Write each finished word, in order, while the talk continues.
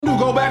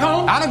go back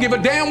home? I don't give a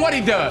damn what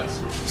he does.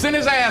 Send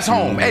his ass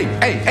home.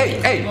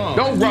 Hey,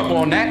 don't rub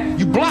on that.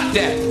 You block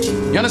that.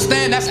 You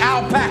understand? That's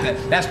alpaca.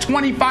 That's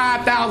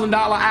 $25,000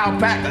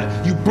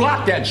 alpaca. You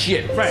block that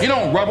shit. Right. You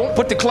don't rubble.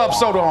 Put the club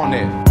soda on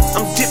there.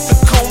 I'm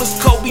dipping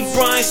colas, Kobe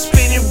Bryant,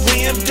 spinning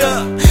rimmed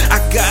up. I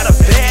got a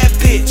bad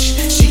bitch,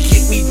 she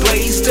get me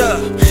blazed up.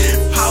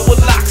 Power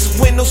locks,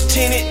 windows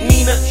tinted,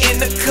 Nina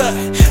in the cut.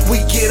 We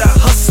get our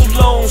hustle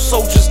on,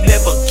 soldiers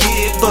never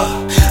give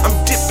up. I'm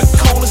dipping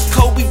colas,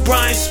 Kobe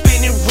Bryant,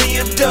 spinning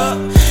rimmed up.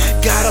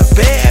 Got a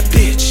bad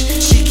bitch,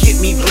 she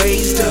get me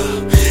blazed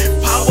up.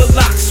 Power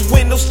locks,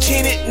 windows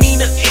tinted,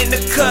 Nina in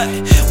the cut.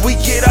 We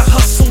get our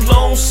hustle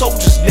on,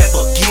 soldiers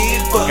never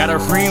give up. Got a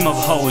ream of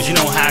hoes, you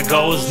know how it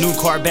goes. New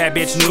car, bad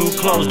bitch, new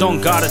clothes.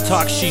 Don't gotta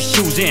talk, she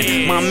shoes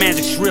in. My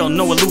magic's real,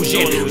 no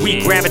illusion.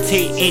 We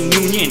gravitate in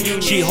union.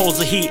 She holds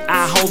the heat,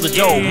 I hold the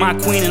dough. My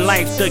queen in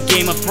life, the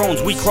Game of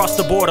Thrones. We cross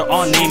the border,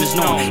 our name is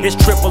known. It's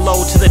triple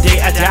O to the day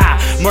I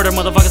die. Murder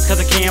motherfuckers cause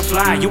I can't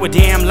fly. You a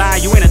damn lie,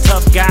 you ain't a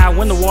tough guy.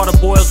 When the water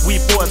boils, we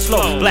pour it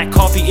slow. Black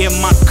coffee in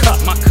my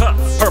cup.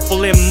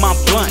 Purple in my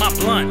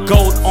blunt.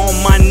 Gold on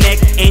my neck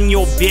and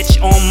your bitch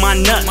on my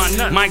nuts.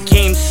 My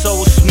game's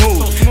so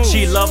smooth.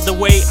 She love the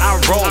way I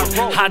roll.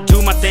 I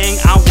do my thing,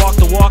 I walk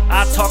the walk,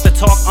 I talk the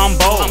talk, I'm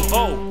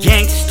bold.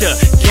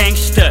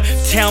 Gangsta,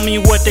 tell me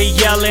what they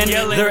yelling.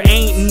 There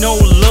ain't no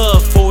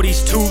love for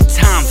these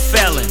two-time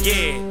felons.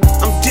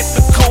 I'm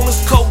dipping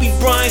colas, Kobe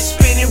Bryant,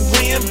 spinning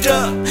rimmed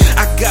up.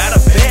 I got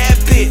a bad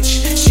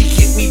bitch, she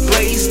get me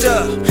blazed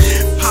up.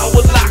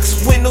 Power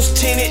locks, windows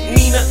tinted,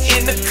 Nina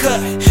in the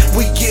cut.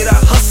 We get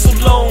our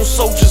hustle on,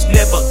 soldiers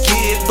never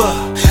give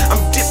up.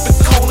 I'm dipping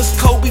colas,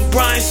 Kobe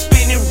Bryant,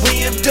 spinning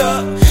rimmed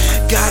up.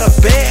 Got a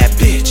bad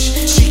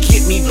bitch, she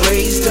get me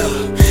blazed up.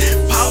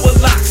 Power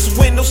locks,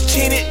 windows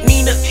tinted,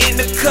 Nina in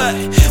the cut.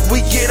 We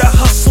get our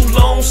hustle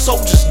on,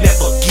 soldiers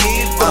never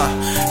give up.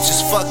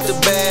 Just fucked the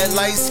bad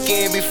light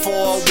skin before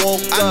I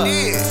woke up.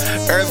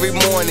 Every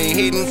morning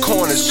hitting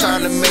corners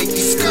trying to make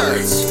these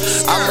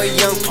skirts. I'm a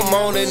young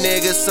promoter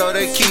nigga, so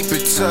they keep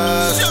it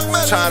tough.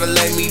 Trying to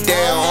lay me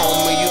down,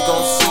 homie, you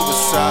gon' see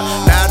what's up.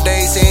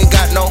 Nowadays ain't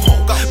got no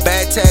hope.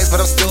 Bad tags,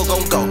 but I'm still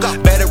gon' go.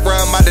 Better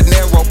run my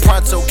dinero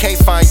pronto. Can't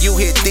find you,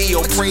 hit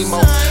Theo Primo.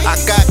 I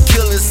got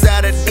killers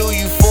that'll do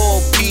you for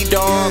a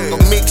P-Dog. A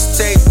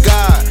mixtape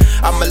god,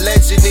 I'm a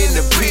legend in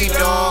the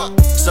P-Dog.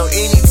 So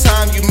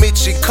anytime you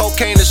mention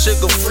cocaine or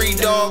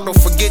sugar-free, dog, don't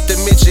forget to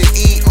mention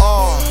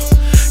ER.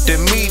 The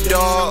me,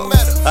 dog.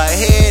 A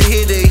head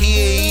hitter, he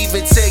ain't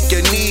even take your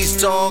knees,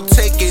 dog.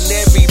 Taking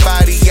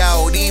everybody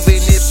out,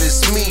 even if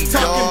it's me, dog.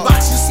 Talking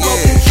about you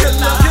smoking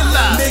killer.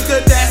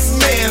 Nigga, that's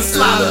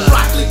manslaughter.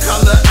 Broccoli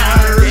color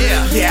herb.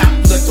 Yeah,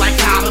 look like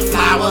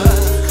cauliflower.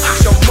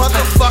 Your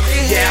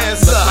motherfucking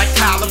hands up. Look like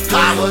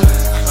cauliflower.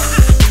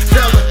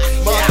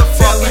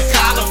 Motherfucking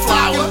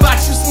cauliflower. Talking about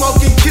you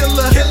smoking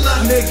killer.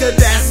 Nigga,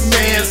 that's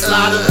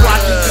manslaughter.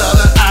 Broccoli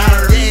color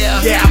herb.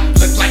 Yeah,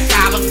 look like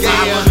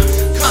cauliflower.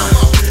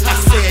 I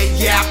said,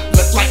 yeah,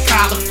 look like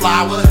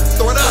cauliflower.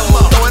 Throw it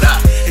up, throw it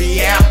up.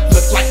 Yeah,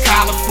 look like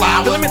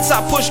cauliflower. The limits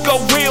I push go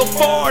real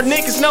far.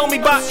 Niggas know me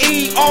by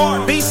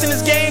ER. Beast in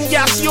this game,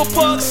 y'all see your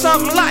plug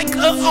something like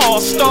a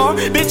all-star.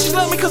 Bitches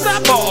love me cause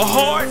I ball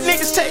hard.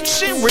 Niggas take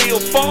shit real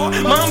far.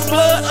 Mom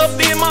blood up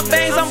in my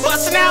veins, I'm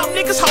busting out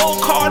niggas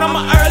whole card. I'm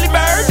an early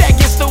bird that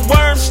gets the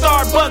worm.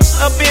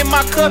 Starbucks up in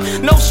my cup.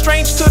 No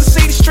strange to the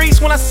city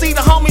streets. When I see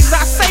the homies,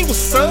 I say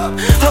what's up.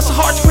 Hustle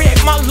hard to create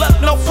my luck.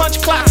 No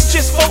punch clocks,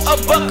 just for a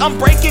buck. I'm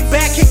breaking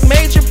back, kick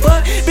major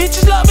butt.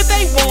 Bitches love it,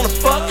 they wanna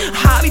fuck.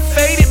 Highly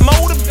faded,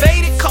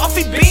 motivated,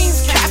 coffee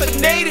beans,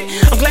 caffeinated.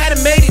 I'm glad I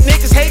made it,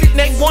 niggas hate it,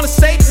 they wanna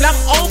say that I'm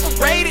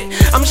overrated.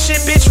 I'm a shit,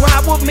 bitch,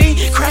 ride with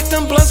me. Crack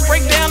them blunts,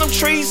 break down them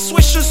trees.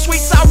 Swisher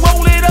sweets, I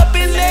roll it up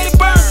and let it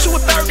burn to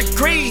a 3rd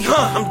degree.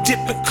 I'm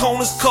dipping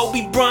colas,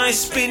 Kobe Bryant,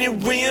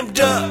 spinning rimmed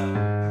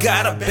up.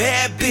 Got a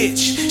bad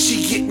bitch,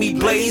 she get me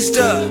blazed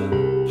up.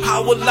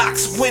 Power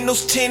locks,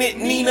 windows tinted,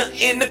 Nina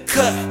in the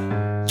cut.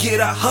 Get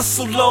our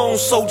hustle on,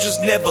 soldiers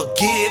never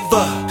give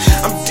up.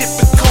 I'm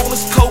dipping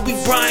colas, Kobe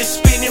Bryant,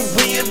 spinning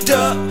rimmed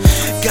up.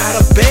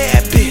 Got a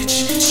bad bitch,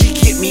 she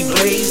get me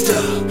blazed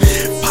up.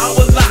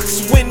 Power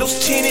locks,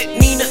 windows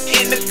tinted, Nina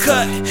in the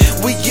cut.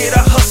 We get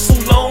our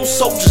hustle on,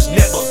 soldiers